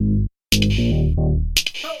From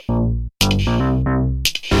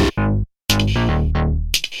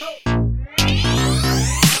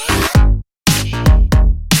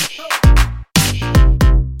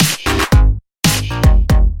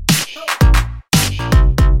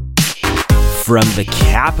the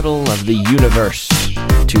capital of the universe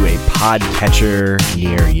to a podcatcher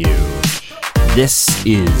near you, this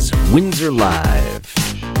is Windsor Live.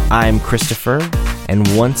 I'm Christopher, and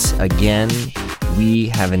once again, we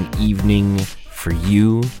have an evening for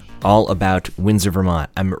you all about Windsor, Vermont.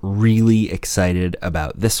 I'm really excited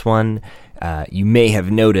about this one. You may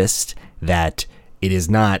have noticed that it is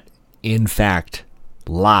not, in fact,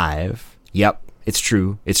 live. Yep. It's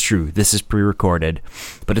true. This is pre-recorded,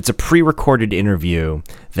 but it's a pre-recorded interview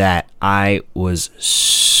that I was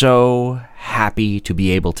so happy to be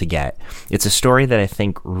able to get. It's a story that I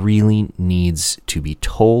think really needs to be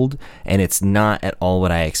told, and it's not at all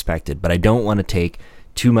what I expected, but I don't want to take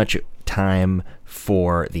too much time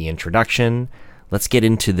for the introduction. Let's get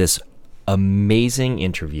into this amazing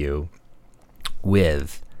interview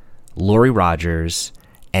with Lori Rogers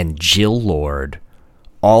and Jill Lord,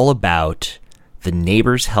 all about the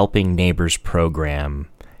Neighbors Helping Neighbors program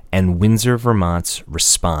and Windsor, Vermont's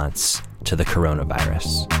response to the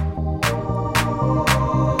coronavirus.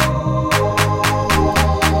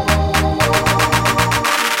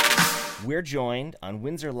 We're joined on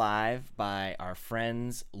Windsor Live by our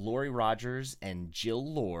friends Lori Rogers and Jill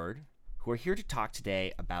Lord, who are here to talk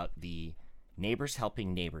today about the Neighbors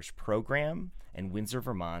Helping Neighbors program and Windsor,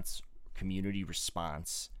 Vermont's community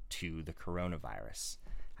response to the coronavirus.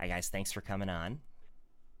 Hi, guys. Thanks for coming on.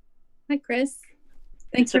 Hi, Chris.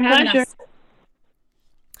 Thanks for having us.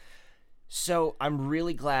 So I'm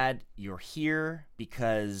really glad you're here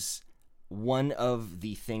because one of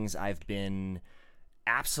the things I've been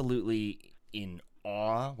absolutely in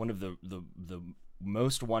awe, one of the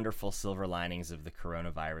most wonderful silver linings of the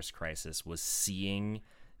coronavirus crisis was seeing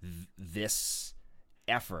this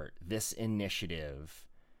effort, this initiative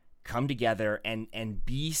come together and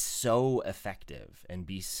be so effective and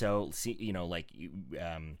be so,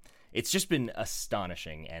 it's just been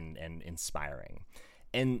astonishing and inspiring.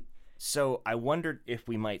 And so I wondered if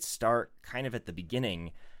we might start kind of at the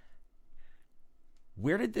beginning.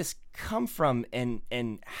 Where did this come from, and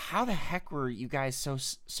how the heck were you guys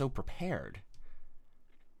so prepared?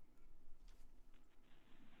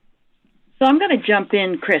 So I'm going to jump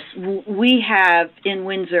in, Chris. We have in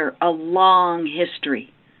Windsor a long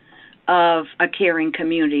history of a caring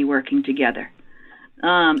community working together.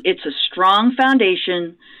 It's a strong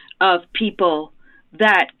foundation of people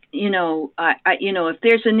that, if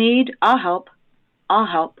there's a need, I'll help.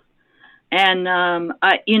 And,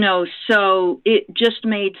 so it just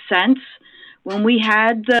made sense when we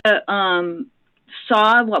had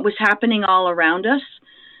saw what was happening all around us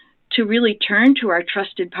to really turn to our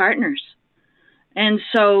trusted partners. And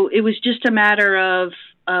so it was just a matter of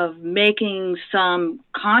making some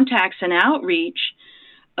contacts and outreach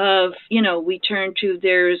of, we turned to,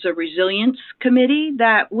 there's a resilience committee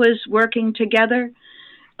that was working together,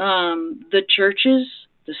 the churches,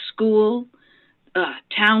 the school,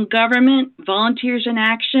 town government, Volunteers in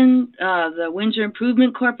Action, the Windsor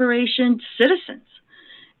Improvement Corporation, citizens,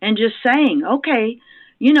 and just saying, okay,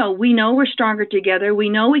 we know we're stronger together. We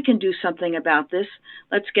know we can do something about this.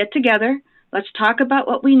 Let's get together. Let's talk about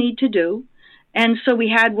what we need to do. And so we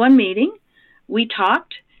had one meeting. We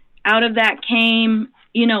talked. Out of that came,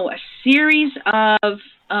 a series of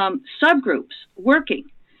subgroups working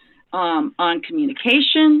on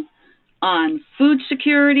communication, on food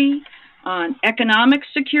security, on economic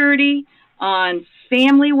security, on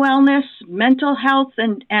family wellness, mental health,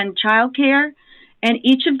 and childcare. And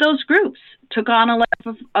each of those groups took on a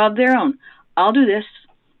life of their own. I'll do this.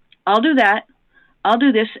 I'll do that. I'll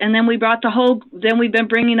do this. And then we've been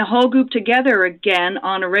bringing the whole group together again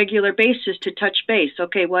on a regular basis to touch base.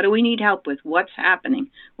 Okay, what do we need help with? What's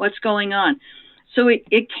happening? What's going on? So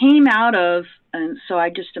it came out of, and so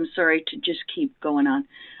I just am sorry to just keep going on.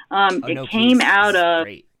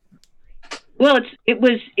 Well,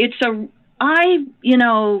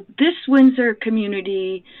 this Windsor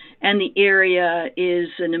community and the area is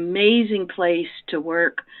an amazing place to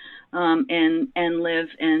work. And live,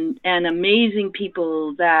 and amazing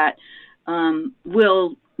people that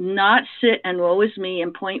will not sit and woe is me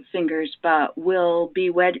and point fingers, but will be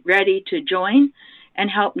ready to join and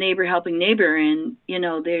help neighbor helping neighbor. And,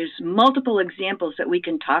 there's multiple examples that we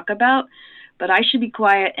can talk about, but I should be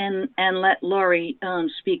quiet and let Lori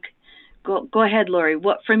speak. Go ahead, Lori.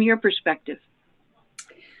 What, from your perspective?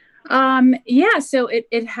 Yeah, so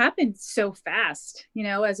it happened so fast,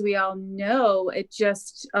 as we all know. It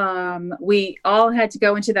just we all had to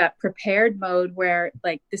go into that prepared mode where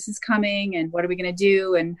like this is coming and what are we going to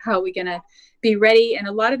do and how are we going to be ready. And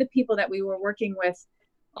a lot of the people that we were working with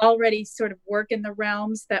already sort of work in the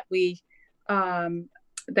realms that we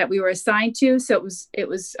were assigned to. So it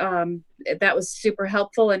was that was super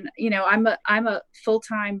helpful. And I'm a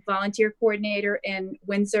full-time volunteer coordinator in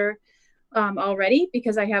Windsor already,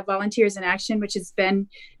 because I have Volunteers in Action, which has been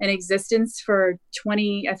in existence for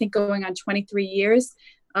 20, I think going on 23 years.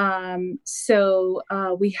 So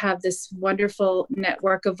we have this wonderful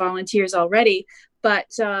network of volunteers already, but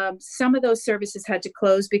some of those services had to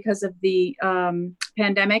close because of the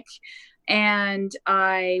pandemic. And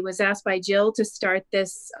I was asked by Jill to start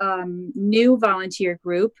this new volunteer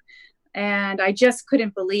group. And I just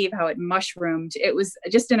couldn't believe how it mushroomed. It was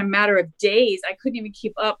just in a matter of days. I couldn't even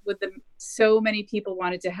keep up with them. So many people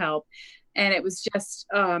wanted to help. And it was just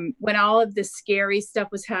when all of this scary stuff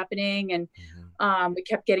was happening, and we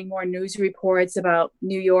kept getting more news reports about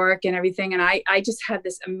New York and everything. And I just had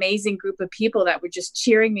this amazing group of people that were just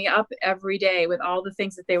cheering me up every day with all the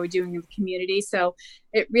things that they were doing in the community. So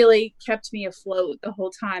it really kept me afloat the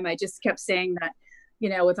whole time. I just kept saying that,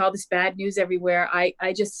 with all this bad news everywhere, I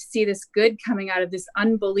just see this good coming out of this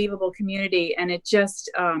unbelievable community. And it just,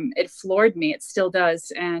 it floored me. It still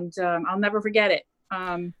does. And I'll never forget it.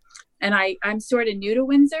 And I'm sort of new to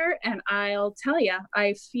Windsor, and I'll tell you,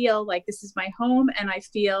 I feel like this is my home, and I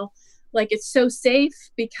feel like it's so safe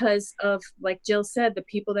because of, like Jill said, the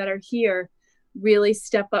people that are here really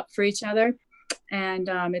step up for each other. And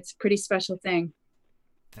it's a pretty special thing.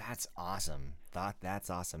 That's awesome. That's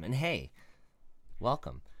awesome. And hey,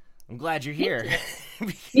 welcome. I'm glad you're here.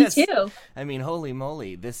 Because, me too. I mean, holy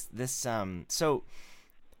moly, this so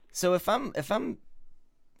if I'm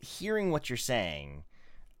hearing what you're saying,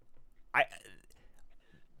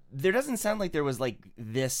 there doesn't sound like there was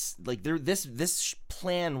this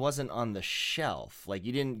plan wasn't on the shelf. Like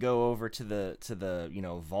you didn't go over to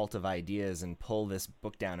the vault of ideas and pull this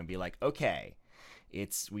book down and be like, okay,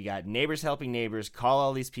 we got neighbors helping neighbors, call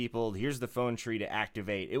all these people, here's the phone tree to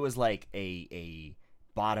activate. It was like a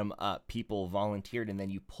bottom up, people volunteered and then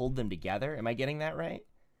you pulled them together. Am I getting that right?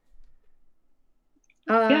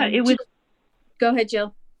 Yeah, it was. Go ahead,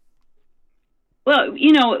 Jill. Well,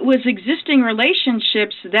 it was existing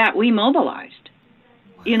relationships that we mobilized.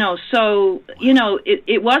 So,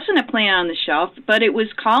 it wasn't a plan on the shelf, but it was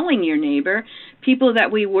calling your neighbor, people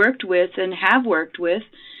that we worked with and have worked with,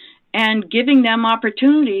 and giving them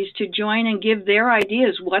opportunities to join and give their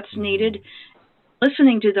ideas, what's needed,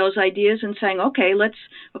 listening to those ideas and saying, okay,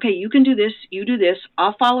 you can do this, you do this,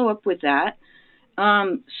 I'll follow up with that.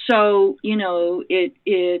 So,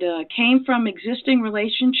 it came from existing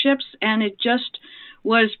relationships, and it just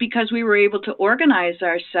was because we were able to organize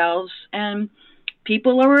ourselves and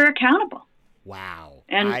people were accountable. Wow.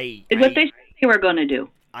 And what they said they were going to do.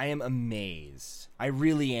 I am amazed. I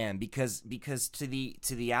really am, because to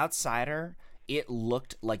the outsider, it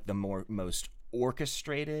looked like the most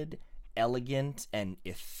orchestrated, elegant, and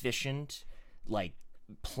efficient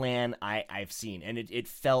plan I've seen, and it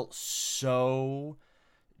felt so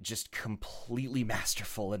just completely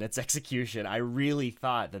masterful in its execution. I really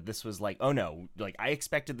thought that this was I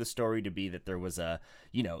expected the story to be that there was a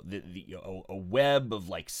web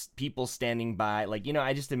of people standing by,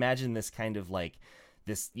 I just imagined this kind of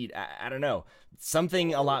this, I don't know,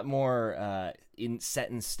 something a lot more set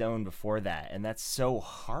in stone before that. And that's so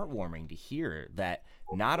heartwarming to hear that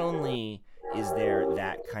not only is there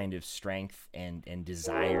that kind of strength and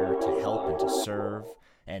desire to help and to serve,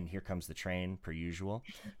 and here comes the train per usual,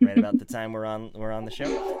 right about the time we're on the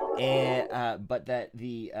show, and but that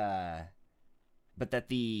the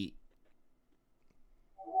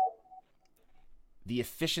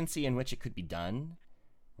efficiency in which it could be done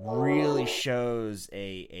really shows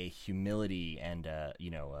a humility and a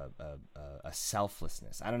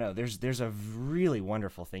selflessness. I don't know. There's a really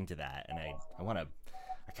wonderful thing to that, and I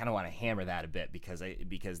kind of want to hammer that a bit because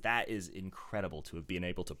that is incredible to have been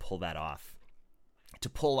able to pull that off, to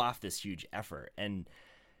pull off this huge effort. And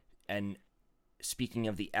speaking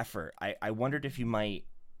of the effort, I wondered if you might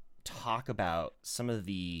talk about some of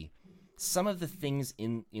the things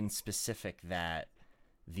in specific that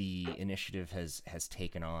the initiative has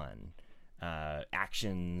taken on,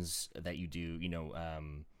 actions that you do,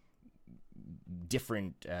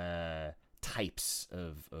 different types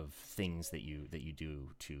of things that you do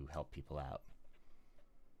to help people out.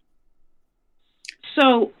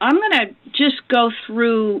 So I'm going to just go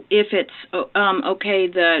through, if it's okay,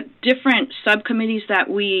 the different subcommittees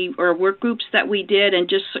or work groups that we did, and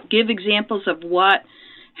just give examples of what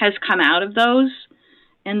has come out of those.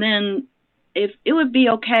 And then if it would be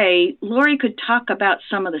okay, Lori could talk about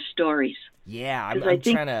some of the stories. Yeah, I'm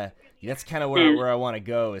trying to, that's kind of where I want to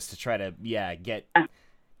go, is to try to, get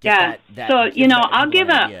that. So, I'll give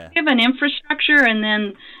an infrastructure, and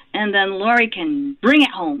then Lori can bring it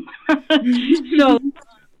home.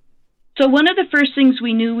 So one of the first things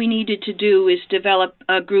we knew we needed to do is develop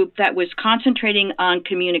a group that was concentrating on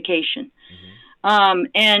communication.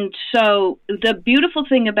 And so the beautiful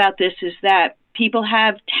thing about this is that people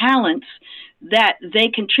have talents that they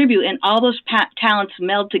contribute, and all those talents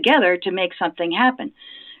meld together to make something happen.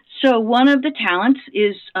 So one of the talents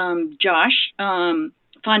is Josh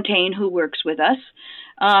Fontaine, who works with us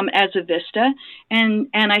as a Vista. And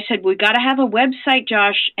I said, we got to have a website,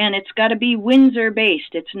 Josh, and it's got to be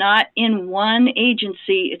Windsor-based. It's not in one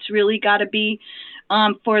agency. It's really got to be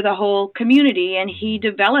for the whole community. And he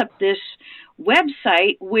developed this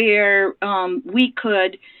website where we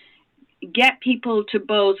could get people to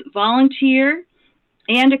both volunteer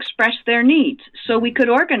and express their needs. So we could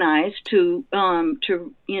organize to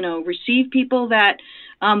receive people that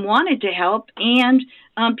wanted to help and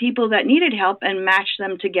people that needed help, and match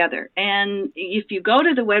them together. And if you go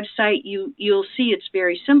to the website, you'll see it's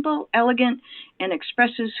very simple, elegant, and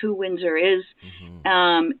expresses who Windsor is.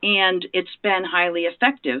 And it's been highly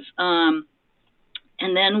effective.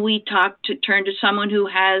 And then we turned to someone who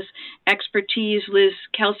has expertise, Liz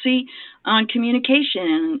Kelsey, on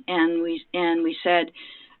communication, and we said,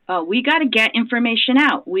 we got to get information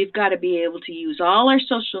out. We've got to be able to use all our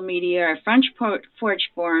social media, our front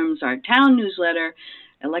porch forums, our town newsletter,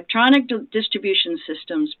 electronic distribution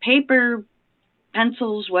systems, paper,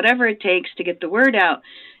 pencils, whatever it takes to get the word out.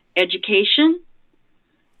 Education,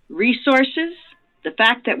 resources, the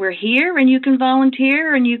fact that we're here and you can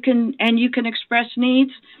volunteer and you can express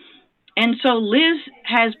needs. And so Liz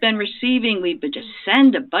has been receiving, we just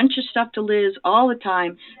send a bunch of stuff to Liz all the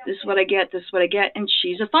time. This is what I get, this is what I get. And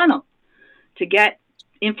she's a funnel to get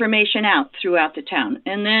information out throughout the town.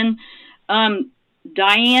 And then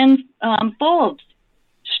Diane Fold,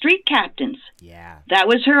 Street Captains. Yeah. That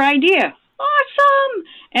was her idea. Awesome.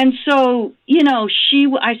 And so,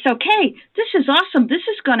 I said, okay, this is awesome. This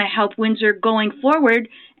is going to help Windsor going forward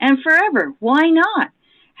and forever. Why not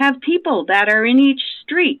have people that are in each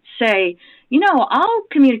street say, I'll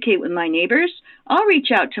communicate with my neighbors. I'll reach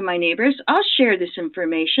out to my neighbors. I'll share this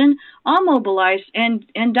information. I'll mobilize. And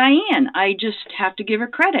Diane, I just have to give her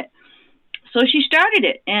credit. So she started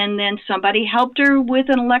it. And then somebody helped her with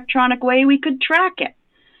an electronic way we could track it.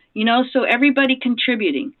 So everybody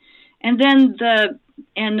contributing. And then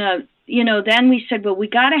then we said, well, we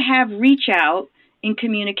got to have reach out in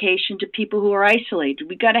communication to people who are isolated.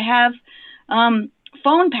 We got to have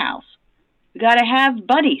phone pals. We got to have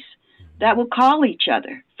buddies that will call each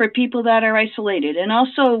other for people that are isolated, and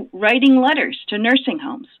also writing letters to nursing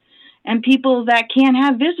homes and people that can't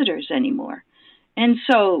have visitors anymore. And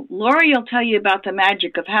so Lori will tell you about the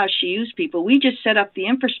magic of how she used people. We just set up the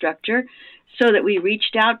infrastructure so that we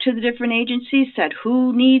reached out to the different agencies, said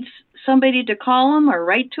who needs somebody to call them or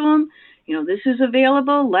write to them. This is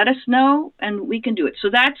available, let us know, and we can do it. So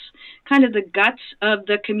that's kind of the guts of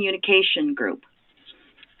the communication group.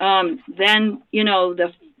 Then,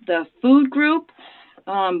 the food group,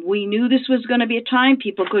 we knew this was going to be a time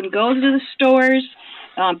people couldn't go to the stores.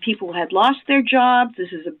 People had lost their jobs.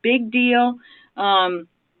 This is a big deal.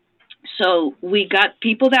 So we got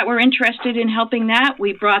people that were interested in helping that.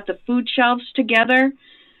 We brought the food shelves together.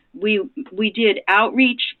 We did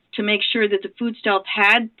outreach to make sure that the food shelf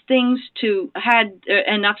had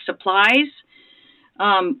enough supplies.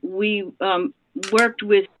 We worked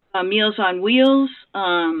with Meals on Wheels.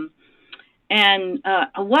 And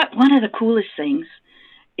one of the coolest things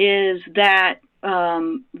is that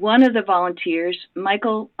one of the volunteers,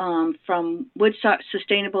 Michael from Woodstock,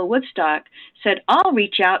 Sustainable Woodstock, said, I'll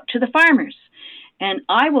reach out to the farmers and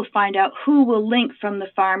I will find out who will link from the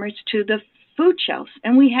farmers to the food shelves.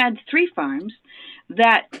 And we had 3 farms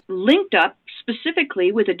that linked up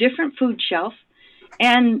specifically with a different food shelf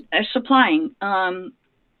and supplying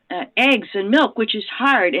eggs and milk, which is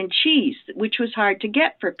hard, and cheese, which was hard to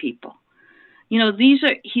get for people.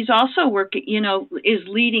 He's also working, is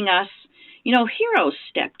leading us, Heroes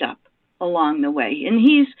stepped up along the way, and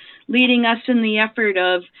he's leading us in the effort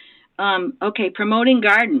of, promoting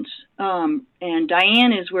gardens. And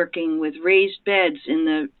Diane is working with raised beds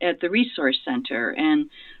at the resource center and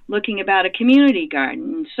looking about a community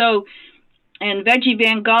garden. So, and Veggie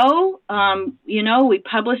Van Gogh, we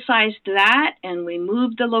publicized that, and we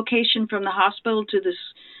moved the location from the hospital to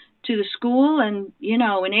the school. And,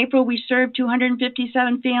 in April, we served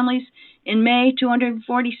 257 families. In May,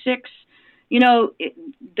 246.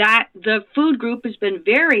 that the food group has been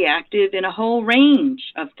very active in a whole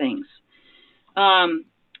range of things.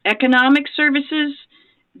 Economic services,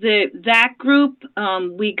 that group,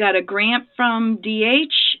 we got a grant from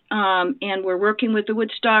DH, and we're working with the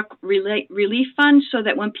Woodstock Relief Fund so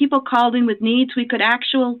that when people called in with needs, we could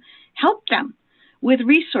actually help them with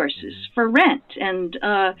resources for rent and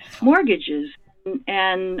mortgages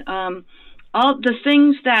and all the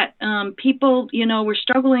things that people, were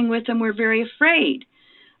struggling with and were very afraid.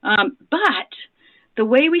 But the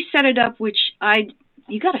way we set it up,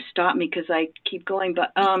 you got to stop me because I keep going,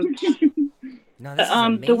 but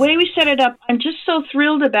no, the way we set it up, I'm just so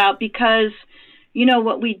thrilled about, because,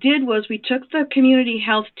 what we did was we took the community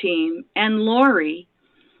health team and Lori,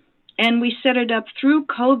 and we set it up through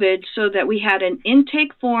COVID so that we had an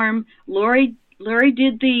intake form. Lori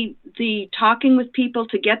did the talking with people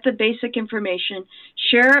to get the basic information,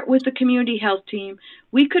 share it with the community health team.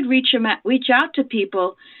 We could reach out to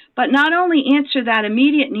people, but not only answer that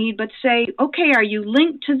immediate need, but say, okay, are you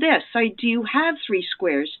linked to this? Do you have 3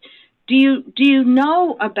 squares? Do you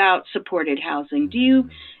know about supported housing? Do you,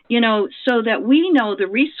 so that we know the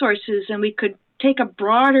resources and we could take a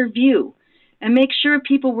broader view and make sure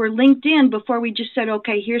people were linked in before we just said,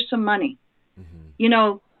 okay, here's some money.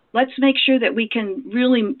 Let's make sure that we can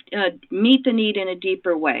really meet the need in a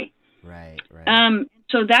deeper way. Right.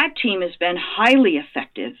 So that team has been highly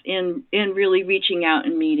effective in really reaching out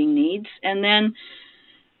and meeting needs. And then,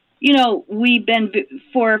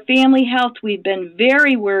 for family health, we've been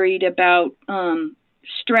very worried about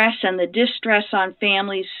stress and the distress on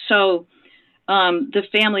families. So the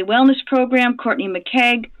Family Wellness Program, Courtney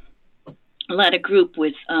McKeag led a group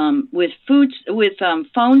with phone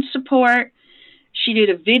support. She did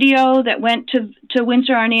a video that went to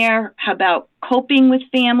Windsor on Air about coping with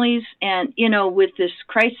families and, with this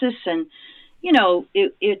crisis. And,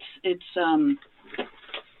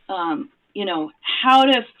 how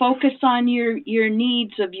to focus on your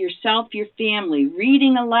needs of yourself, your family,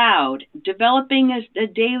 reading aloud, developing a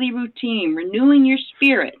daily routine, renewing your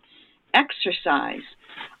spirit, exercise,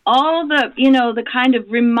 all the, the kind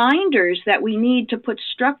of reminders that we need to put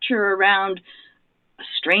structure around a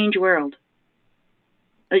strange world.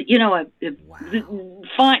 Wow.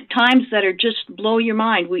 Times that are just blow your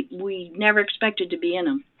mind. We never expected to be in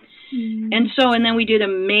them. And then we did a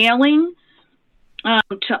mailing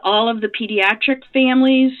to all of the pediatric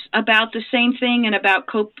families about the same thing and about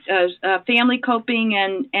family coping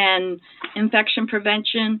and infection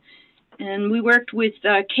prevention. And we worked with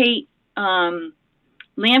Kate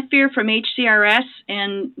Lamphere from HCRS,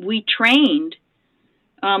 and we trained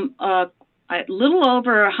a little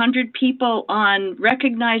over 100 people on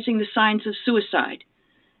recognizing the signs of suicide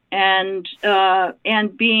and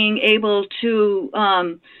being able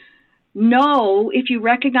to know, if you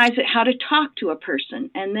recognize it, how to talk to a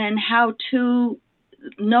person, and then how to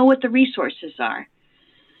know what the resources are.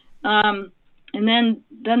 And then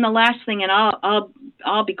the last thing, and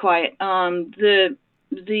I'll be quiet. The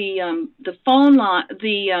phone line.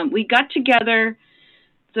 We got together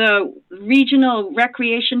the regional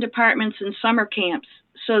recreation departments and summer camps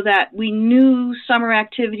so that we knew summer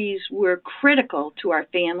activities were critical to our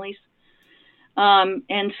families.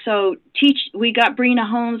 And so we got Brina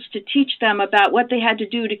Holmes to teach them about what they had to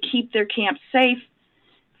do to keep their camp safe,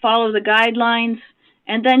 follow the guidelines,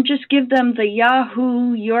 and then just give them the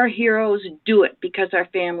Yahoo, your heroes, do it because our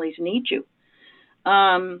families need you.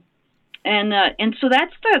 And so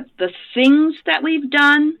that's the things that we've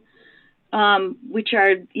done, which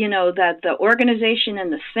are, the organization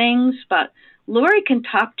and the things, but Lori can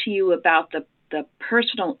talk to you about the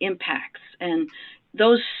personal impacts and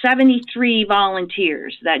those 73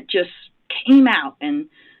 volunteers that just came out. And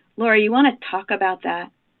Lori, you want to talk about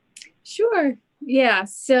that? Sure. Yeah.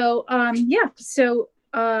 So,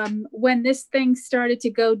 when this thing started to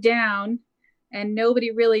go down and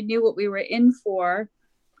nobody really knew what we were in for,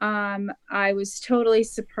 I was totally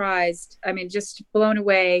surprised. I mean, just blown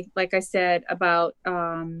away, like I said, about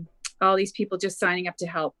all these people just signing up to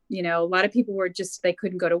help. A lot of people were they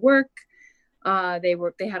couldn't go to work. They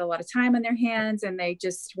had a lot of time on their hands, and they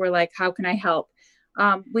just were like, how can I help?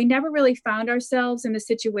 We never really found ourselves in the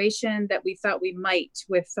situation that we thought we might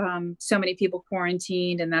with so many people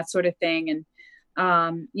quarantined and that sort of thing. And,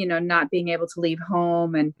 not being able to leave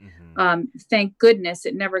home. And thank goodness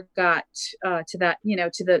it never got to that,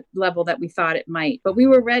 to the level that we thought it might. But we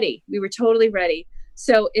were ready. We were totally ready.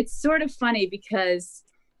 So it's sort of funny because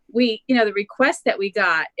the request that we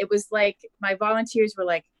got, it was like my volunteers were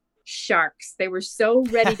like, sharks. They were so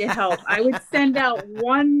ready to help. I would send out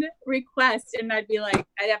one request and I'd be like,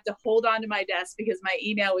 I'd have to hold on to my desk because my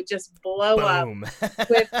email would just blow Boom. up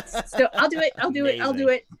with, so I'll do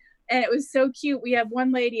it. And it was so cute. We have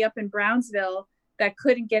one lady up in Brownsville that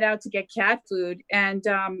couldn't get out to get cat food. And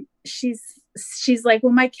she's like,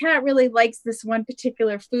 well, my cat really likes this one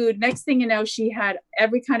particular food. Next thing you know, she had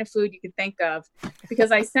every kind of food you could think of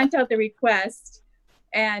because I sent out the request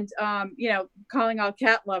and, calling all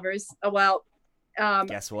cat lovers.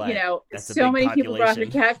 Guess what? That's so many people brought her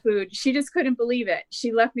cat food. She just couldn't believe it.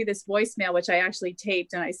 She left me this voicemail, which I actually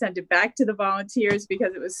taped, and I sent it back to the volunteers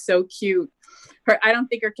because it was so cute. I don't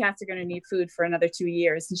think her cats are going to need food for another 2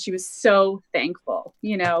 years. And she was so thankful.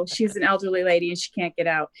 She's an elderly lady and she can't get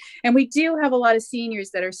out. And we do have a lot of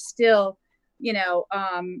seniors that are still, we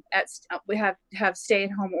have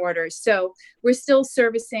stay-at-home orders. So we're still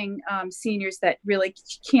servicing seniors that really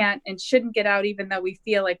can't and shouldn't get out, even though we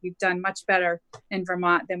feel like we've done much better in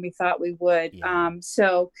Vermont than we thought we would. Yeah.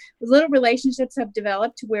 So little relationships have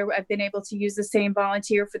developed where I've been able to use the same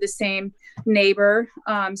volunteer for the same neighbor.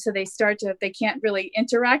 So they can't really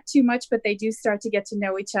interact too much, but they do start to get to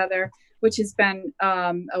know each other, which has been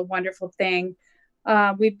a wonderful thing.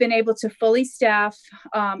 We've been able to fully staff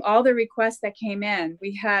all the requests that came in.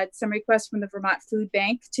 We had some requests from the Vermont Food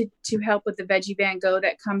Bank to help with the Veggie Van Go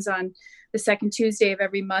that comes on the second Tuesday of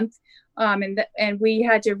every month. And we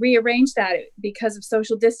had to rearrange that because of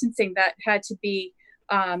social distancing. That had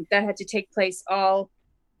to take place all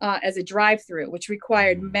as a drive-through, which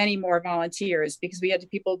required many more volunteers because we had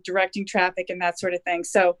people directing traffic and that sort of thing.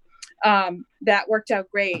 So that worked out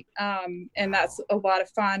great. And that's a lot of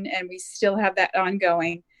fun. And we still have that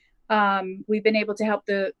ongoing. We've been able to help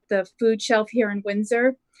the food shelf here in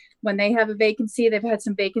Windsor. When they have a vacancy, they've had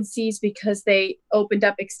some vacancies because they opened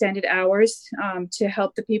up extended hours to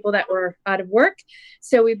help the people that were out of work.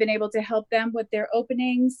 So we've been able to help them with their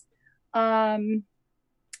openings.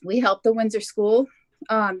 We helped the Windsor School.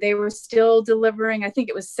 They were still delivering, I think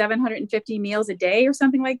it was 750 meals a day or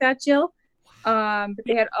something like that, Jill. But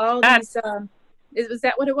they had all these, was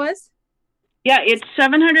that what it was? Yeah, it's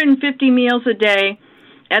 750 meals a day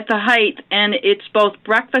at the height, and it's both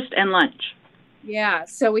breakfast and lunch. Yeah,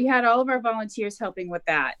 so we had all of our volunteers helping with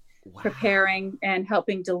that, preparing and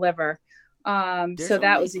helping deliver. So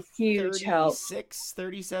that was a huge help.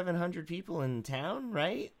 3,700 people in town,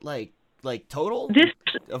 right? Like total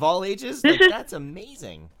of all ages? That's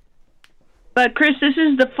amazing. But Chris, this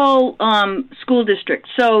is the full school district,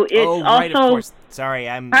 so it's right, also. Of course. Sorry,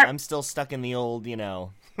 I'm still stuck in the old, Yep.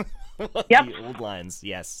 the old lines.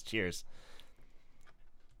 Yes, cheers.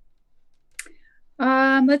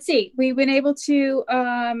 Let's see. We've been able to.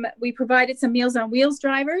 We provided some Meals on Wheels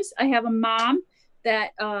drivers. I have a mom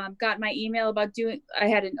that got my email about I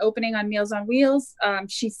had an opening on Meals on Wheels.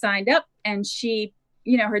 She signed up, and she,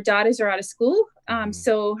 her daughters are out of school,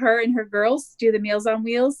 so her and her girls do the Meals on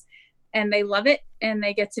Wheels. And they love it. And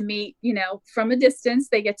they get to meet, from a distance,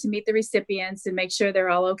 they get to meet the recipients and make sure they're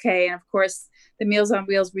all okay. And of course, the Meals on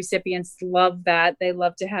Wheels recipients love that. They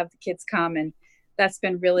love to have the kids come. And that's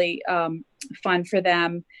been really fun for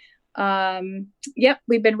them.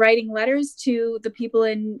 We've been writing letters to the people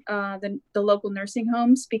in the local nursing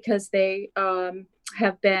homes because they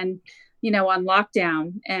have been, on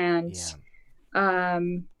lockdown. And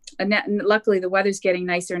luckily the weather's getting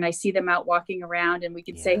nicer and I see them out walking around and we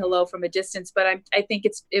can say hello from a distance, but I think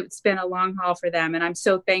it's been a long haul for them. And I'm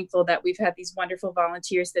so thankful that we've had these wonderful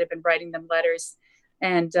volunteers that have been writing them letters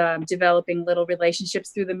and developing little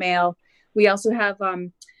relationships through the mail. We also have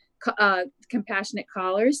compassionate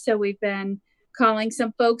callers. So we've been calling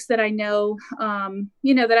some folks that I know,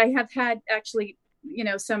 that I have had actually,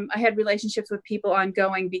 I had relationships with people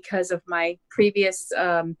ongoing because of my previous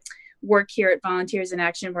work here at Volunteers in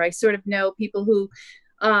Action, where I sort of know people who,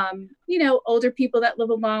 older people that live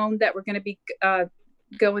alone that were going to be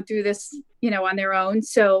going through this, on their own.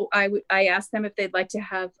 So I asked them if they'd like to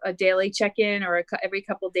have a daily check-in or every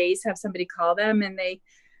couple of days have somebody call them. And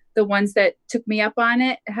the ones that took me up on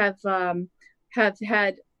it have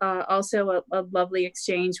had also a lovely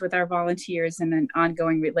exchange with our volunteers and an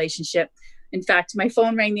ongoing relationship. In fact, my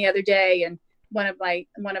phone rang the other day and one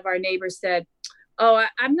of our neighbors said, "Oh,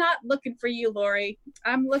 I'm not looking for you, Lori.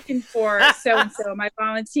 I'm looking for so-and-so, my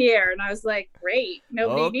volunteer." And I was like, great.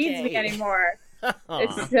 Nobody needs me anymore.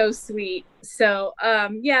 It's so sweet. So,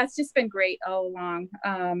 it's just been great all along.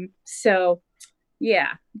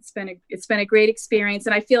 It's been a great experience.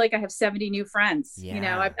 And I feel like I have 70 new friends.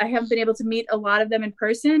 Yeah. I haven't been able to meet a lot of them in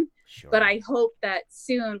person, Sure. but I hope that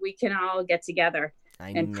soon we can all get together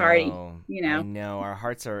and party. I know our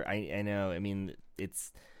hearts are, I know. I mean,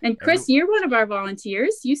 And Chris, you're one of our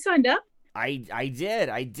volunteers. You signed up. I did.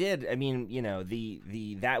 I mean,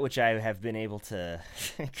 the that which I have been able to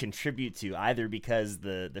contribute to, either because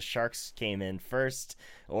the Sharks came in first,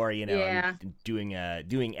 or doing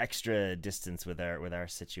extra distance with our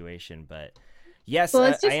situation. But yes, well,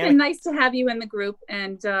 it's just been nice to have you in the group,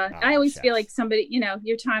 and I always feel like somebody,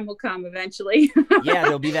 your time will come eventually. Yeah,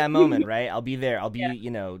 there'll be that moment, right? I'll be there. I'll be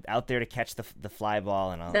out there to catch the fly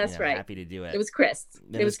ball, and That's right. happy to do it. It was Chris.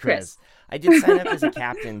 It was Chris. I did sign up as a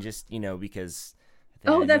captain, just because.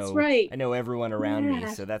 That's right. I know everyone around me,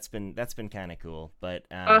 so that's been kind of cool. But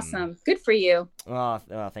awesome, good for you. Oh,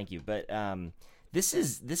 thank you. But this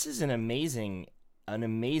is an amazing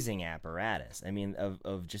apparatus. I mean,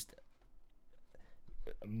 of just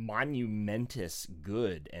monumentous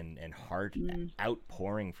good and heart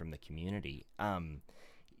outpouring from the community.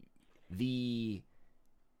 The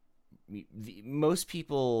most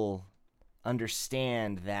people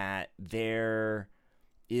understand that there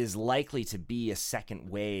is likely to be a second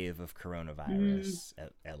wave of coronavirus,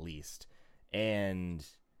 at least, and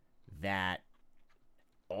that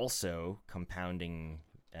also compounding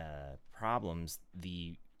problems,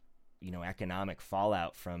 the economic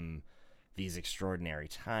fallout from these extraordinary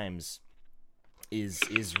times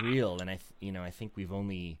is real, and I think we've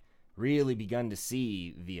only really begun to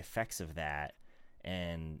see the effects of that,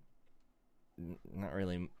 and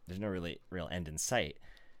there's no really real end in sight.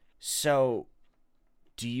 So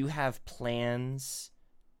do you have plans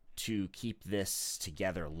to keep this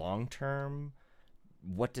together long term?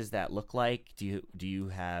 What does that look like? Do you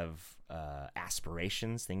have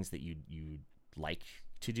aspirations, things that you'd like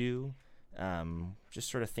to do?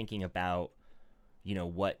 Just sort of thinking about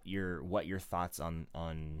what your thoughts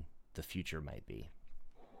on the future might be.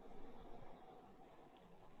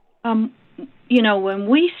 When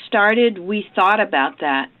we started, we thought about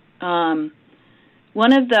that.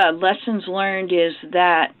 One of the lessons learned is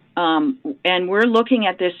that, and we're looking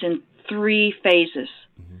at this in 3 phases.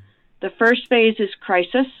 Mm-hmm. The first phase is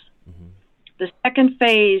crisis. Mm-hmm. The second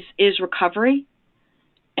phase is recovery.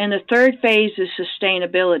 And the third phase is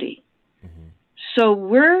sustainability. Mm-hmm. So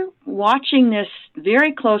we're watching this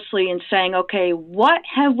very closely and saying, okay, what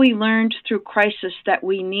have we learned through crisis that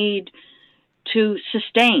we need to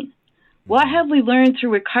sustain? What have we learned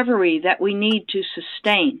through recovery that we need to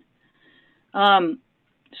sustain?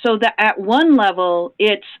 So that at one level,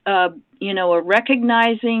 it's a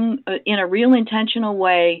recognizing in a real intentional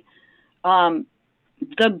way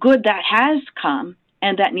the good that has come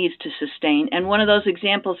and that needs to sustain. And one of those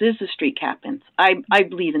examples is the street captains. I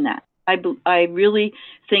believe in that. I really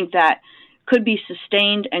think that could be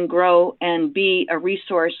sustained and grow and be a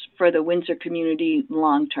resource for the Windsor community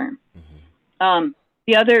long term. Mm-hmm.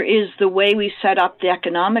 The other is the way we set up the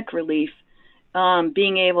economic relief,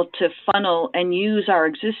 being able to funnel and use our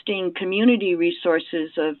existing community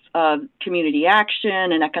resources of community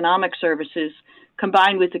action and economic services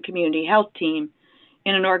combined with the community health team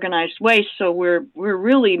in an organized way. So we're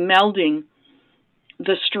really melding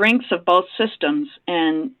the strengths of both systems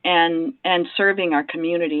and serving our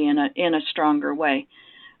community in a stronger way.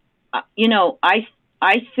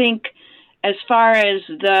 I think as far as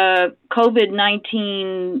the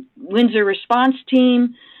COVID-19 Windsor response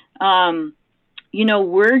team,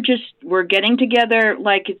 we're getting together,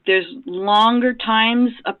 like there's longer times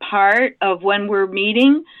apart of when we're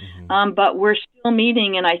meeting, mm-hmm. But we're still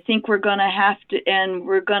meeting, and I think we're going to have to, and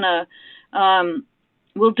we're going to,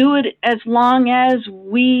 we'll do it as long as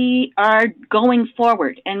we are going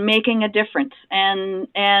forward and making a difference and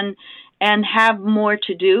have more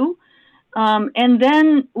to do. And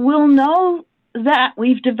then we'll know that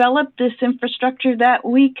we've developed this infrastructure that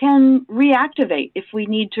we can reactivate if we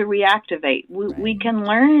need to reactivate. We can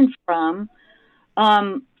learn from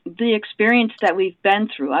the experience that we've been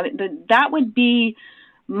through. I mean, that would be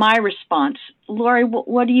my response. Lori,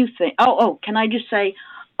 what do you think? Oh, can I just say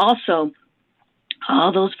also,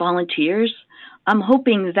 all those volunteers, I'm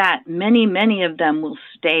hoping that many of them will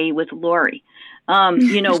stay with Lori.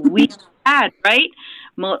 We had, right?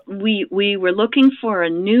 We were looking for a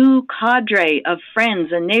new cadre of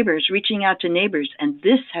friends and neighbors, reaching out to neighbors, and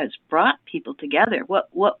this has brought people together.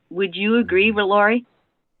 What would you agree with, Lori?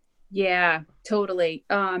 Yeah, totally.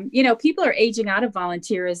 People are aging out of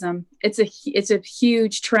volunteerism. It's a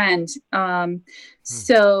huge trend.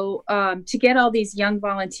 So to get all these young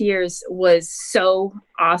volunteers was so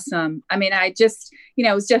awesome. I mean,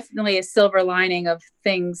 it was definitely a silver lining of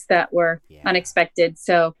things that were unexpected.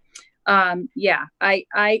 So I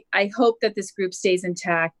hope that this group stays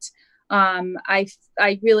intact. I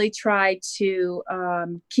really try to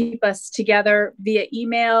keep us together via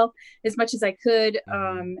email as much as I could.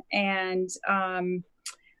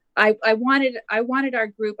 I wanted our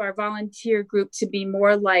group, our volunteer group, to be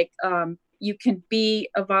more like you can be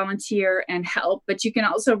a volunteer and help, but you can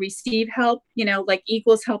also receive help, like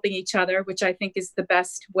equals helping each other, which I think is the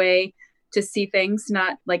best way to see things,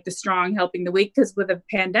 not like the strong helping the weak, because with a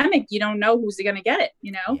pandemic, you don't know who's going to get it,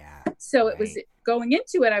 Yeah, So it was going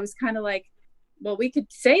into it, I was kind of like, well, we could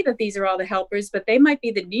say that these are all the helpers, but they might be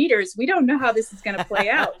the needers. We don't know how this is going to play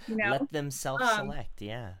out, Let them self-select,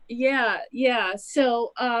 Yeah.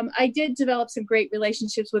 So I did develop some great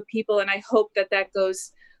relationships with people, and I hope that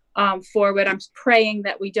goes forward. I'm praying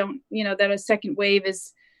that we don't, that a second wave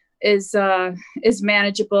is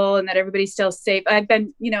manageable and that everybody's still safe. I've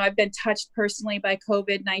been touched personally by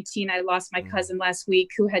COVID-19. I lost my cousin last week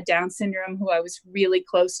who had Down syndrome, who I was really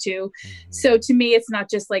close to. So to me, it's not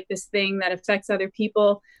just like this thing that affects other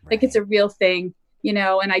people. Like it's a real thing,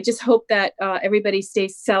 and I just hope that everybody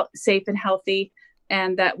stays safe and healthy,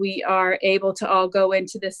 and that we are able to all go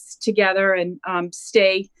into this together and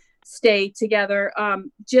stay together.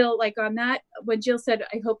 Jill, like on that, when Jill said,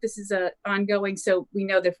 I hope this is ongoing, so we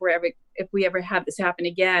know that if we ever have this happen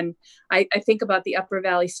again, I think about the Upper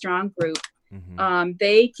Valley Strong group.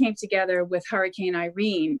 They came together with Hurricane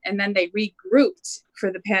Irene, and then they regrouped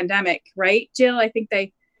for the pandemic, right, Jill? I think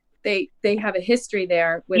they have a history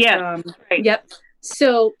there with Yep.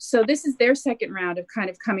 So this is their second round of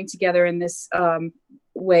kind of coming together in this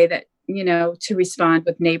way that, to respond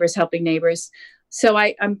with neighbors helping neighbors. So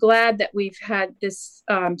I'm glad that we've had this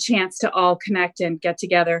chance to all connect and get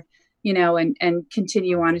together, and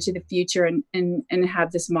continue on into the future and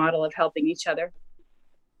have this model of helping each other.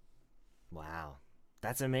 Wow.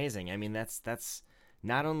 That's amazing. I mean, that's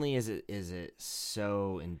not only is it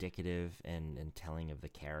so indicative and telling of the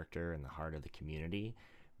character and the heart of the community,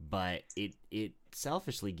 but it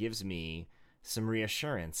selfishly gives me some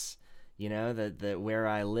reassurance, that where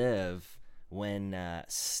I live, when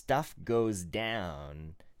stuff goes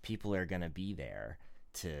down, people are gonna be there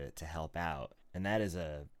to help out, and that is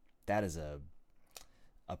a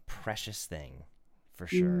precious thing for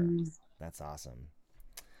sure. That's awesome.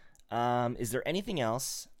 Is there anything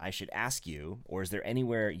else I should ask you, or is there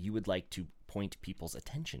anywhere you would like to point people's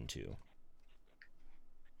attention to?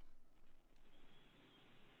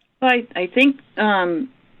 I think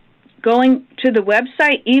going to the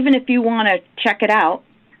website, even if you want to check it out,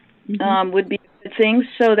 would be a good thing,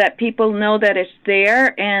 so that people know that it's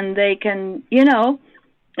there, and they can,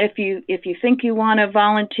 if you think you want to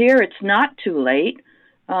volunteer, it's not too late.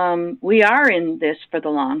 We are in this for the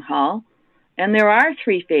long haul, and there are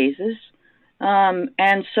 3 phases,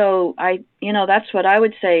 and so that's what I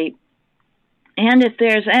would say. And if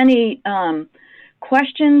there's any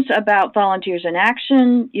questions about Volunteers in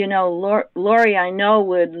Action, Lori, I know,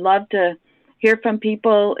 would love to hear from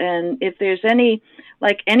people. And if there's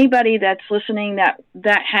anybody that's listening that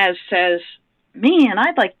says, man,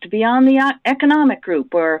 I'd like to be on the economic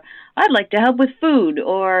group, or I'd like to help with food,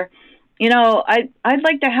 or, I'd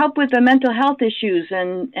like to help with the mental health issues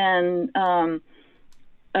and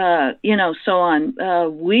so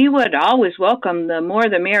on. We would always welcome, the more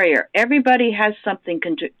the merrier. Everybody has something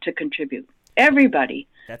to contribute. Everybody.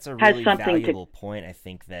 That's a really valuable point. I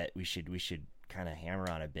think that we should kind of hammer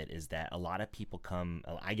on a bit, is that a lot of people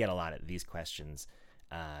I get a lot of these questions.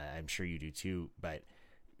 I'm sure you do too, but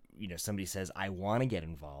somebody says, I want to get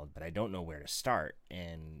involved, but I don't know where to start,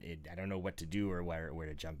 and I don't know what to do or where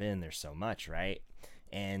to jump in. There's so much, right?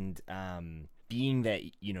 And being that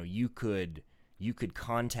you could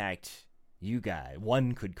contact you guys,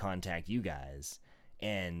 one could contact you guys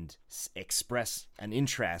and express an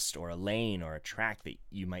interest or a lane or a track that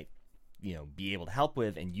you might be able to help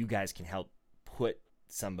with, and you guys can help put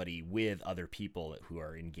somebody with other people who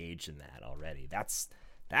are engaged in that already. That's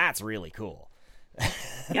really cool.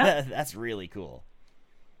 Yeah. That's really cool.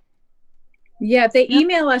 Yeah, if they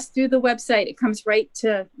email us through the website, it comes right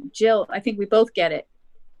to Jill. I think we both get it.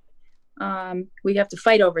 We have to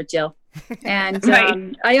fight over Jill. And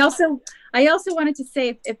right. I also wanted to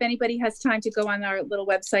say, if anybody has time to go on our little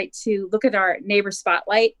website to look at our neighbor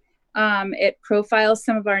spotlight, it profiles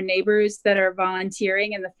some of our neighbors that are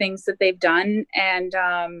volunteering and the things that they've done, and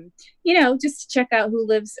just to check out who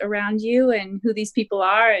lives around you and who these people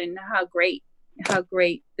are, and how great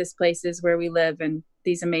this place is where we live, and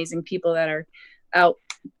these amazing people that are out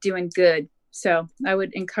doing good. So I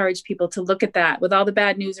would encourage people to look at that. With all the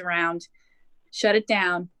bad news around, shut it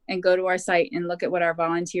down and go to our site and look at what our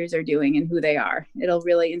volunteers are doing and who they are. It'll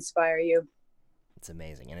really inspire you. It's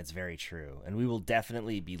amazing, and it's very true. And we will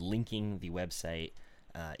definitely be linking the website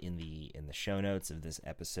in the show notes of this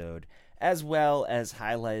episode, as well as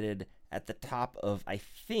highlighted at the top of, I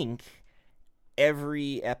think,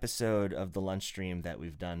 every episode of the lunch stream that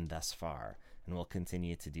we've done thus far, and we'll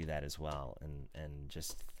continue to do that as well. And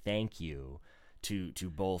just thank you to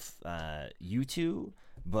both you two,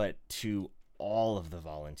 but to all of the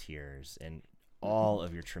volunteers and all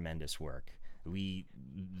of your tremendous work.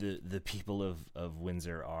 The people of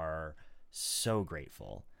Windsor are so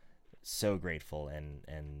grateful, and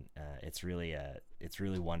it's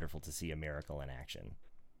really wonderful to see a miracle in action.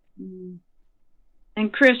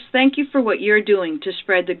 And Chris, thank you for what you're doing to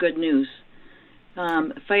spread the good news.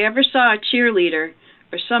 If I ever saw a cheerleader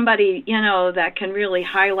or somebody, that can really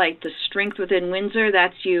highlight the strength within Windsor,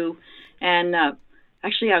 that's you. And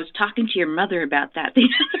actually, I was talking to your mother about that the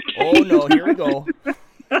other day. Oh, no, here we go.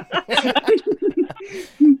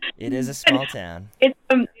 It is a small town. It's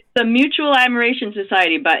a mutual admiration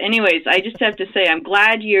society. But anyways, I just have to say, I'm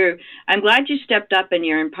glad you stepped up and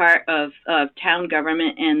you're in part of town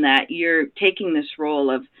government, and that you're taking this role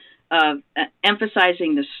of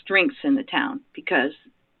emphasizing the strengths in the town, because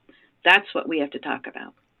that's what we have to talk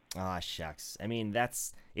about. Ah, shucks. I mean,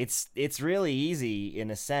 it's really easy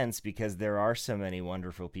in a sense, because there are so many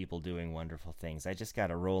wonderful people doing wonderful things. I just got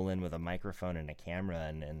to roll in with a microphone and a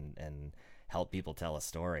camera and help people tell a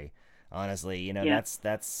story. Honestly, that's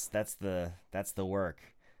the work,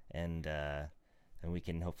 and we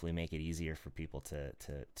can hopefully make it easier for people to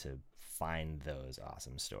find those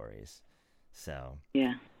awesome stories. So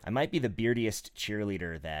yeah, I might be the beardiest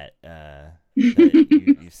cheerleader that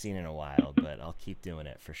you've seen in a while, but I'll keep doing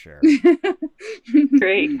it for sure.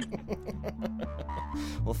 Great.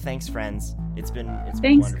 Well, thanks, friends. It's been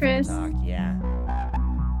Thanks, wonderful Chris. to talk. Yeah.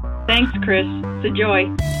 Thanks, Chris. It's a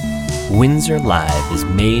joy. Windsor Live is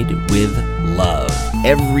made with love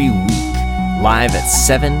every week, live at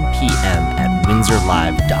 7 p.m. at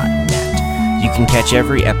windsorlive.net. You can catch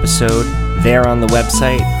every episode there on the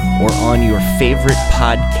website or on your favorite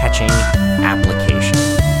pod-catching application.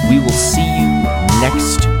 We will see you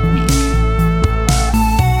next